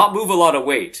 does not move a lot of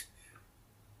weight.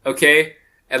 Okay.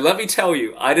 And let me tell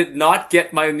you, I did not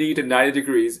get my knee to 90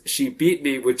 degrees. She beat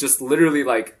me with just literally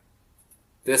like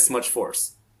this much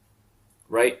force.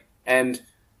 Right? And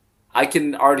I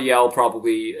can RDL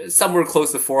probably somewhere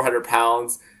close to 400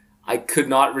 pounds. I could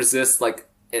not resist like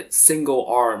a single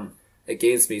arm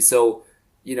against me. So,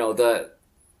 you know,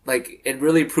 it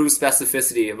really proves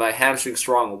specificity of my hamstring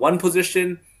strong in one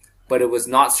position, but it was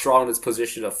not strong in its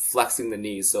position of flexing the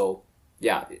knee. So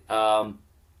yeah,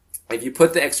 if you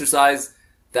put the exercise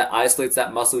that isolates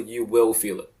that muscle, you will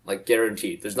feel it, like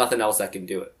guaranteed. There's nothing else that can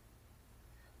do it.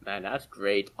 Man, that's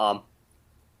great.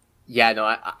 Yeah, no,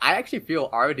 I actually feel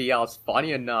RDLs,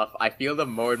 funny enough, I feel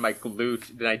them more in my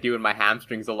glute than I do in my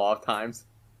hamstrings a lot of times.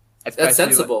 That's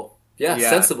sensible.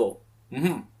 Sensible.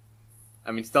 Mm-hmm.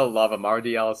 I mean, still love him.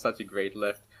 RDL is such a great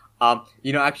lift.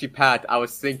 Actually, Pat, I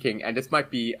was thinking, and this might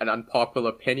be an unpopular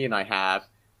opinion I have.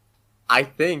 I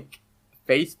think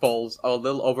face pulls are a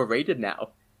little overrated now.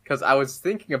 Because I was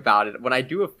thinking about it when I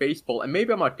do a face pull, and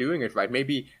maybe I'm not doing it right.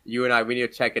 Maybe you and we need to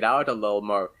check it out a little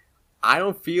more. I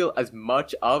don't feel as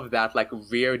much of that like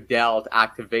rear delt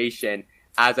activation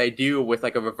as I do with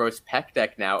like a reverse pec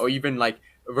deck now, or even like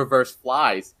reverse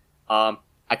flies. I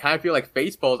kind of feel like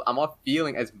face pulls, I'm not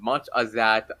feeling as much as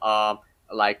that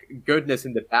like goodness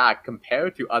in the back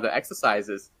compared to other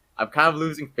exercises. I'm kind of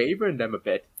losing favor in them a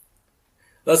bit.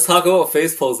 Let's talk about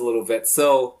face pulls a little bit.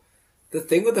 So the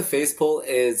thing with the face pull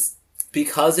is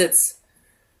because it's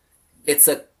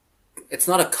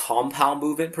not a compound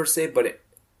movement per se, but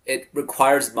it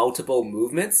requires multiple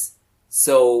movements.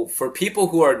 So for people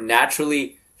who are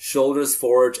naturally shoulders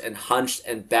forward and hunched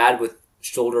and bad with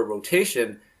shoulder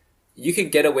rotation, you can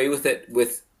get away with it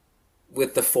with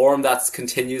the form that's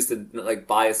continues to like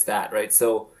bias that, right?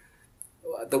 So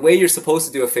the way you're supposed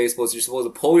to do a face pull is you're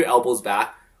supposed to pull your elbows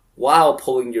back while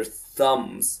pulling your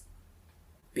thumbs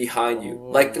behind you.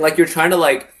 Like you're trying to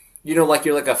like you're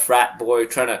like a frat boy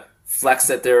trying to flex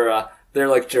at their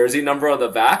like jersey number on the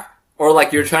back. Or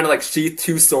like you're trying to like sheath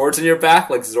two swords in your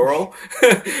back like Zorro.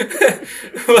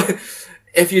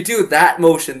 If you do that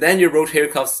motion, then your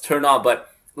rotator cuffs turn on. But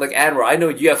like Anwar, I know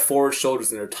you have forward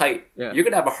shoulders and they're tight. Yeah. You're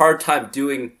gonna have a hard time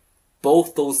doing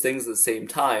both those things at the same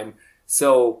time.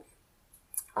 So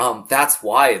that's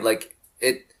why like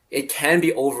it can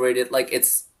be overrated. Like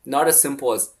it's not as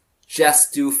simple as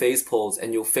just do face pulls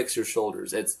and you'll fix your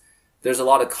shoulders. There's a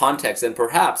lot of context, and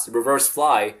perhaps reverse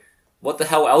fly. What the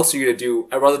hell else are you going to do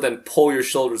rather than pull your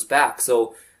shoulders back?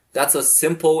 So that's a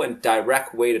simple and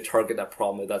direct way to target that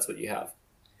problem if that's what you have.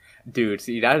 Dude,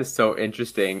 see, that is so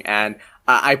interesting. And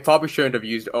I probably shouldn't have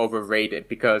used overrated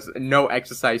because no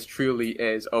exercise truly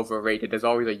is overrated. There's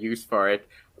always a use for it.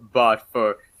 But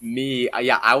for me,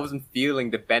 I wasn't feeling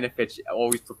the benefits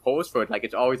always proposed for it. Like,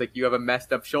 it's always like you have a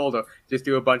messed up shoulder, just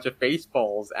do a bunch of face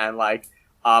pulls. And like,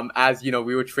 as you know,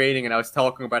 we were training and I was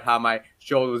talking about how my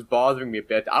shoulder was bothering me a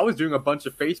bit. I was doing a bunch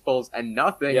of face pulls and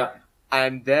nothing. Yeah.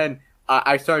 And then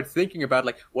I started thinking about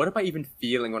like, what am I even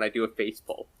feeling when I do a face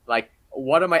pull? Like,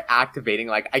 what am I activating?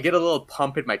 Like, I get a little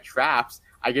pump in my traps.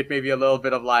 I get maybe a little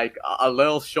bit of like a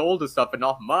little shoulder stuff, but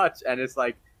not much. And it's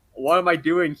like, what am I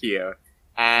doing here?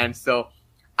 And so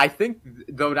I think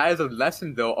though that is a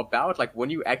lesson though about like when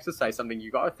you exercise something,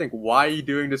 you gotta think, why are you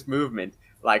doing this movement?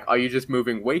 Like, are you just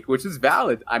moving weight, which is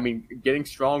valid? I mean, getting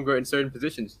stronger in certain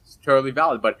positions is totally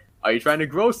valid, but are you trying to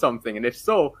grow something? And if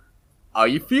so, are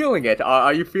you feeling it?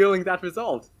 Are you feeling that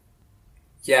result?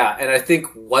 Yeah, and I think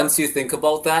once you think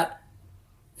about that,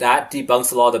 that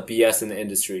debunks a lot of the BS in the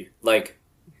industry. Like,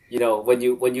 you know, when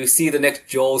you see the next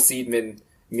Joel Seedman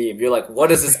meme, you're like, what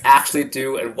does this actually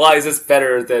do, and why is this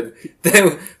better than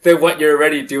what you're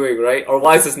already doing, right? Or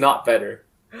why is this not better?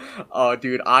 Oh,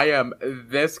 dude, I am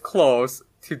this close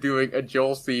to doing a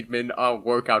Joel Seedman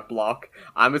workout block.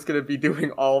 I'm just gonna be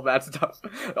doing all that stuff.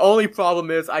 The only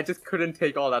problem is I just couldn't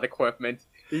take all that equipment.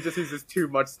 He just uses too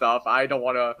much stuff. I don't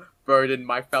want to burden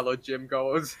my fellow gym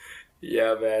goers.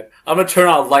 Yeah, man. I'm gonna turn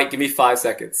on light. Give me 5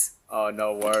 seconds. Oh,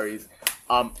 no worries.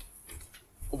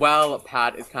 While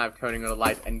Pat is kind of turning on the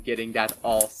light and getting that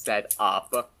all set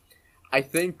up, I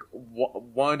think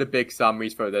one of the big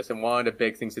summaries for this and one of the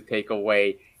big things to take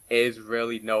away is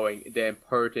really knowing the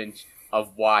importance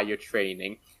of why you're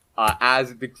training.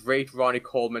 As the great Ronnie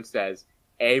Coleman says,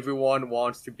 everyone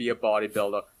wants to be a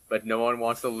bodybuilder, but no one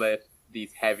wants to lift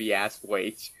these heavy-ass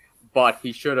weights. But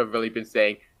he should have really been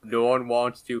saying, no one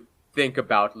wants to think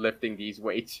about lifting these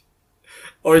weights.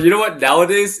 Or you know what?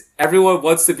 Nowadays, everyone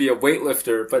wants to be a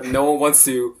weightlifter, but no one wants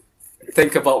to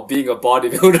think about being a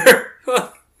bodybuilder.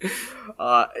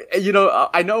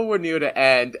 I know we're near the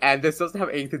end, and this doesn't have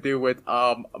anything to do with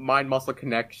mind-muscle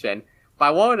connection, but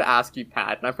I wanted to ask you,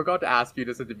 Pat, and I forgot to ask you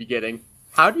this at the beginning.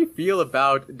 How do you feel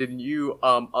about the new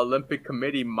Olympic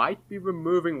Committee might be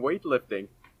removing weightlifting?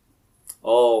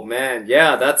 Oh man,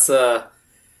 yeah, that's a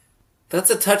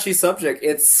touchy subject.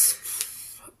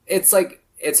 It's like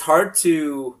it's hard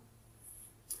to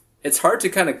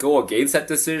kind of go against that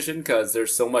decision because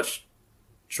there's so much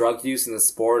drug use in the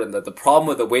sport, and the problem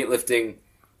with the weightlifting,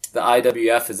 the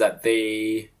IWF, is that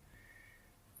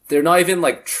they're not even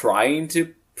like trying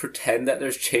to pretend that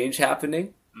there's change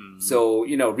happening. Mm. So,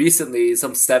 you know, recently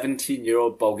some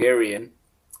 17-year-old Bulgarian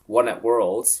won at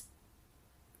Worlds,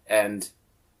 and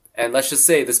let's just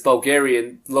say this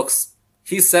Bulgarian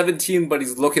he's 17, but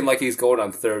he's looking like he's going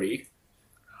on 30.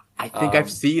 I think I've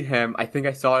seen him. I think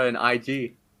I saw it in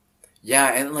IG.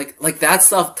 Yeah, and like that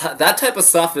stuff, that type of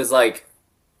stuff is like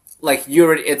like you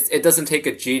already, it doesn't take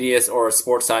a genius or a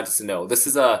sports scientist to know. This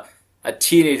is a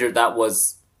teenager that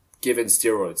was given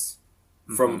steroids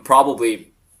from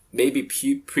probably maybe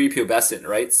prepubescent,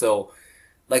 right? So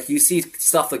like you see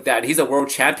stuff like that. He's a world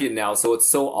champion now, so it's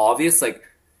so obvious. Like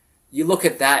you look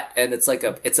at that and it's like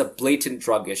it's a blatant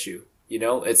drug issue. You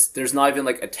know, there's not even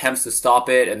like attempts to stop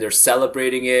it, and they're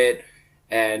celebrating it.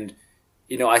 And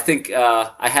you know, I think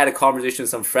I had a conversation with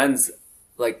some friends.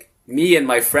 Like me and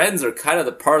my friends are kind of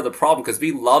the part of the problem because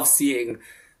we love seeing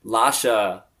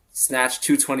Lasha snatch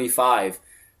 225.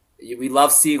 We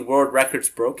love seeing world records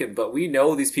broken, but we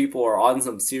know these people are on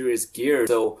some serious gear.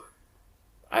 So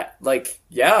I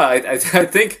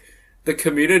think the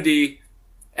community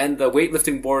and the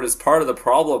weightlifting board is part of the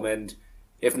problem. And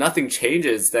if nothing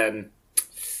changes, then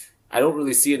I don't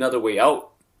really see another way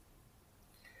out.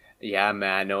 Yeah,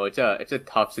 man, no, it's a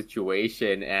tough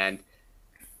situation, and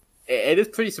it is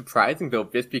pretty surprising though,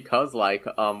 just because like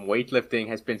weightlifting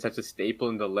has been such a staple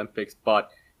in the Olympics,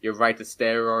 but you're right, the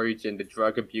steroids and the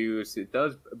drug abuse, it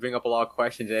does bring up a lot of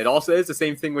questions. And it also is the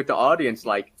same thing with the audience,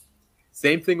 like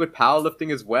same thing with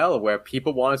powerlifting as well, where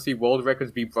people want to see world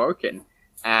records be broken.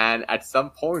 And at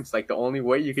some points, like the only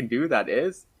way you can do that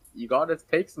is you gotta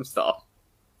take some stuff.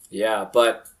 Yeah,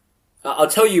 but I'll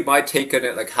tell you my take on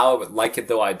it, like how I would like it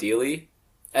though ideally.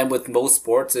 And with most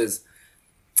sports is,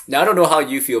 now I don't know how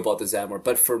you feel about this, Amor,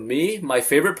 but for me, my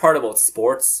favorite part about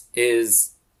sports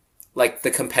is like the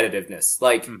competitiveness.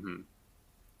 Like,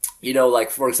 you know,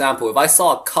 like for example, if I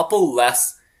saw a couple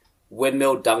less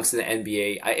windmill dunks in the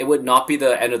NBA, it would not be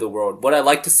the end of the world. What I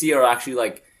like to see are actually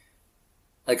like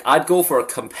I'd go for a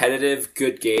competitive,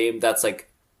 good game that's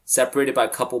like separated by a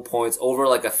couple points over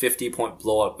like a 50-point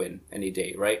blowout win any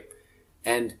day, right?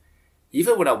 And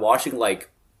even when I'm watching like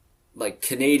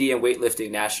Canadian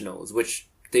weightlifting nationals, which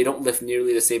they don't lift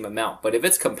nearly the same amount, but if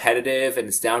it's competitive and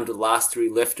it's down to the last three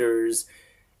lifters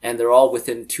and they're all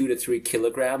within 2 to 3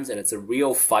 kilograms and it's a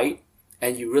real fight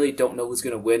and you really don't know who's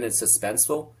going to win, and it's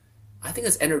suspenseful, I think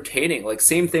it's entertaining. Like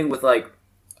same thing with like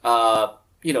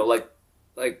you know,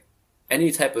 like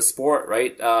any type of sport,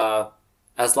 right?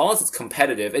 As long as it's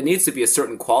competitive, it needs to be a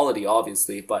certain quality,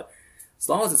 obviously, but as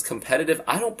long as it's competitive,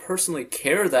 I don't personally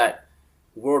care that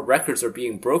world records are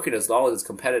being broken as long as it's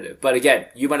competitive. But again,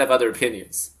 you might have other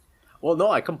opinions. Well, no,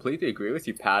 I completely agree with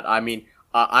you, Pat. I mean,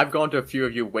 I've gone to a few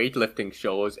of your weightlifting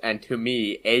shows, and to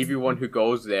me, everyone who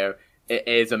goes there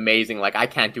is amazing. Like, I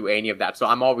can't do any of that, so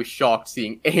I'm always shocked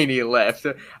seeing any lift,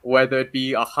 whether it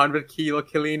be 100 kilo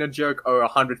clean and jerk or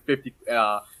 150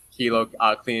 kilo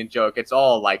clean and jerk. It's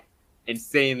all like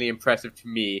insanely impressive to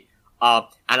me. And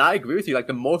I agree with you. Like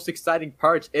the most exciting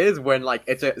part is when like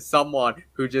it's someone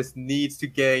who just needs to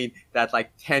gain that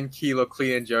like 10 kilo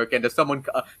clean and jerk, and there's someone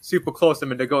super close to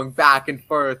them, and they're going back and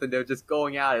forth, and they're just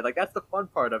going at it. Like that's the fun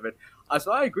part of it.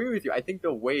 So I agree with you. I think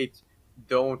the weights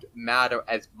don't matter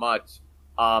as much.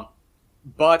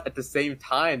 But at the same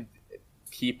time,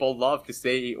 people love to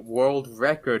say world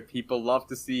record. People love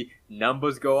to see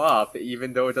numbers go up,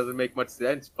 even though it doesn't make much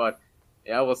sense. But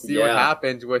yeah, we'll see what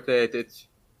happens with it.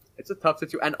 It's a tough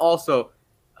situation. And also,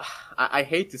 I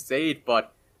hate to say it,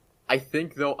 but I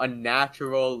think, though, a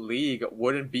natural league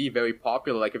wouldn't be very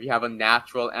popular. Like, if you have a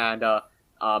natural and a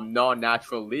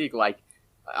non-natural league, like,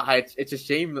 it's a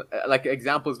shame. Like,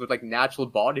 examples with, like, natural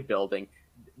bodybuilding.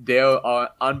 There are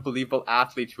unbelievable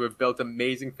athletes who have built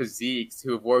amazing physiques,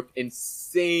 who have worked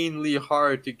insanely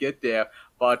hard to get there.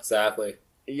 But exactly.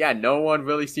 Yeah, no one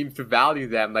really seems to value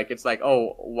them. Like, it's like,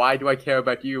 oh, why do I care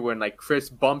about you when, like, Chris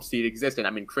Bumstead existed?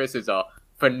 I mean, Chris is a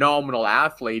phenomenal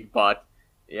athlete, but,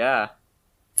 yeah.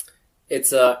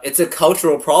 It's a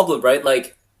cultural problem, right?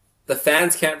 Like, the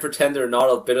fans can't pretend they're not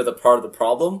a bit of the part of the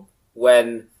problem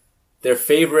when their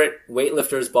favorite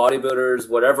weightlifters, bodybuilders,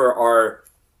 whatever,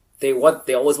 they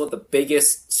always want the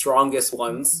biggest, strongest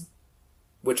ones,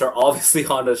 which are obviously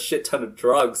on a shit ton of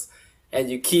drugs, and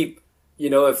you keep... You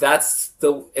know, if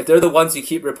they're the ones you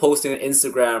keep reposting on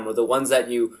Instagram, or the ones that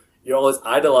you're always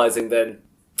idolizing, then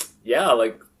yeah,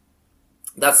 like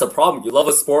that's the problem. You love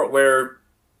a sport where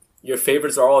your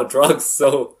favorites are all drugs,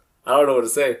 so I don't know what to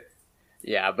say.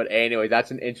 Yeah, but anyway,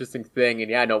 that's an interesting thing, and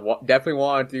yeah, no, definitely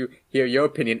wanted to hear your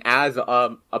opinion as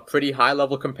a pretty high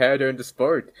level competitor in the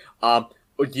sport. Do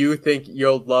you think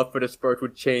your love for the sport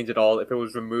would change at all if it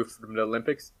was removed from the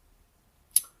Olympics?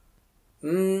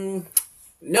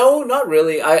 No, not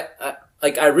really. I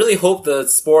really hope the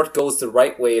sport goes the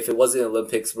right way if it was in the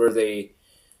Olympics, where they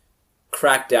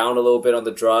crack down a little bit on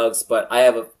the drugs. But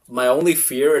my only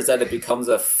fear is that it becomes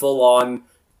a full on,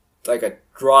 like a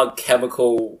drug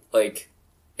chemical like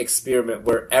experiment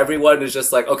where everyone is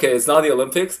just like, okay, it's not the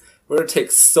Olympics. We're gonna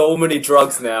take so many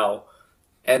drugs now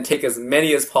and take as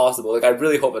many as possible. Like I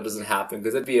really hope it doesn't happen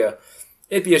because it'd be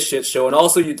a shit show, and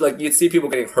also you'd see people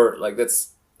getting hurt. Like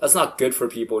that's not good for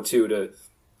people too to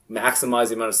maximize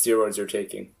the amount of steroids you're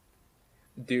taking.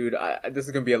 Dude, this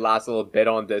is gonna be a last little bit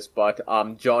on this, but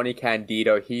Johnny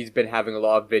Candido, he's been having a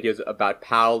lot of videos about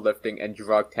powerlifting and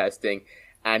drug testing,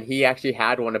 and he actually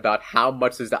had one about how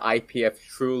much does the IPF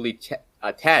truly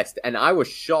test, and I was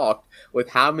shocked with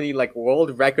how many like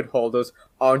world record holders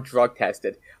aren't drug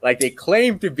tested. Like they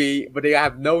claim to be, but they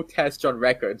have no tests on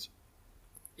records.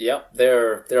 Yep,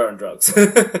 they're on drugs.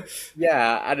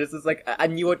 Yeah, and it's just like,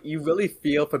 and you really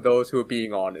feel for those who are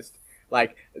being honest.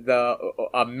 Like the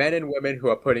men and women who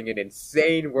are putting in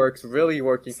insane works, really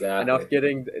working, and not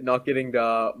getting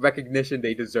the recognition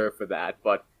they deserve for that.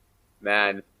 But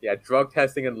man, yeah, drug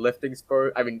testing and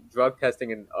drug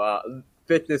testing and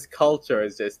fitness culture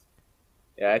is just,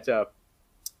 yeah,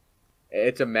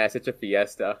 it's a mess. It's a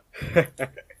fiesta.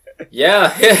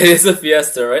 Yeah, it is a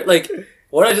fiesta, right? Like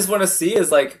what I just want to see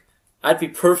is like I'd be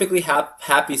perfectly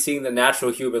happy seeing the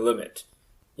natural human limit,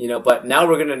 But now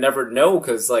we're gonna never know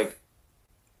because like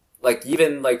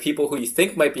even like people who you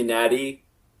think might be natty,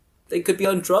 they could be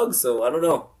on drugs. So I don't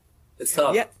know. It's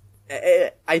tough. Yeah,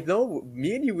 I know.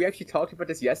 Me and you, we actually talked about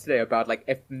this yesterday about like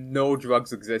if no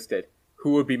drugs existed,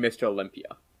 who would be Mr.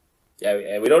 Olympia?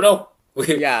 Yeah, we don't know.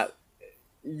 Yeah,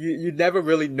 you never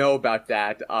really know about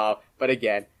that. But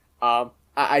again,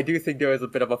 I do think there is a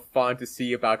bit of a fun to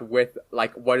see about with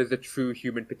like what is the true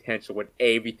human potential with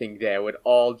everything there, with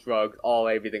all drugs, all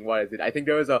everything. What is it? I think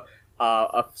there is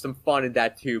some fun in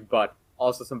that too, but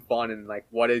also some fun in like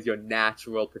what is your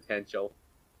natural potential.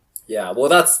 Yeah,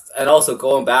 well, and also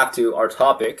going back to our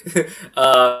topic,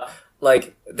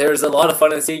 like there's a lot of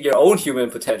fun in seeing your own human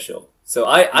potential. So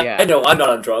I know I'm not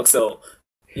on drugs, so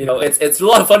it's a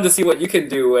lot of fun to see what you can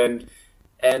do, and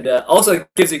also it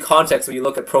gives you context when you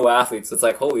look at pro athletes. It's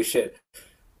like, holy shit,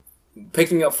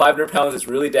 picking up 500 pounds is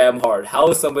really damn hard. How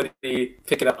is somebody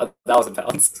picking up 1,000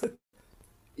 pounds?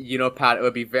 Pat, it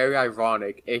would be very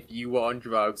ironic if you were on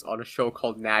drugs on a show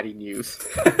called Natty News.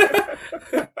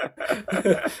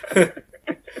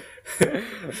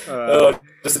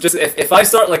 Just if I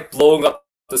start like blowing up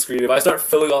the screen, if I start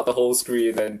filling out the whole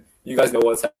screen, then you guys know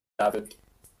what's happened.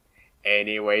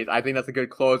 Anyways, I think that's a good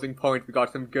closing point. We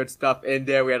got some good stuff in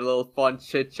there. We had a little fun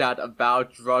chit chat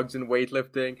about drugs and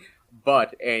weightlifting.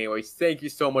 But anyways, thank you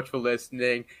so much for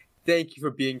listening. Thank you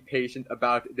for being patient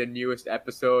about the newest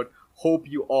episode. Hope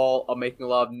you all are making a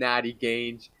lot of natty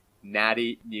gains.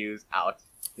 Natty News out.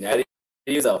 Natty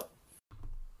News out.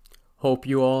 Hope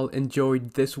you all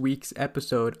enjoyed this week's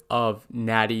episode of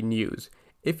Natty News.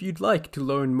 If you'd like to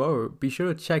learn more, be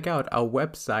sure to check out our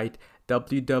website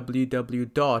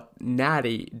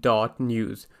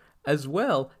www.natty.news. As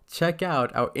well, check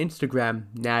out our Instagram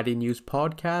Natty News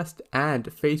Podcast and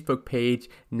Facebook page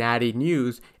Natty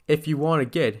News if you want to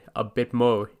get a bit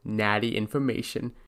more natty information.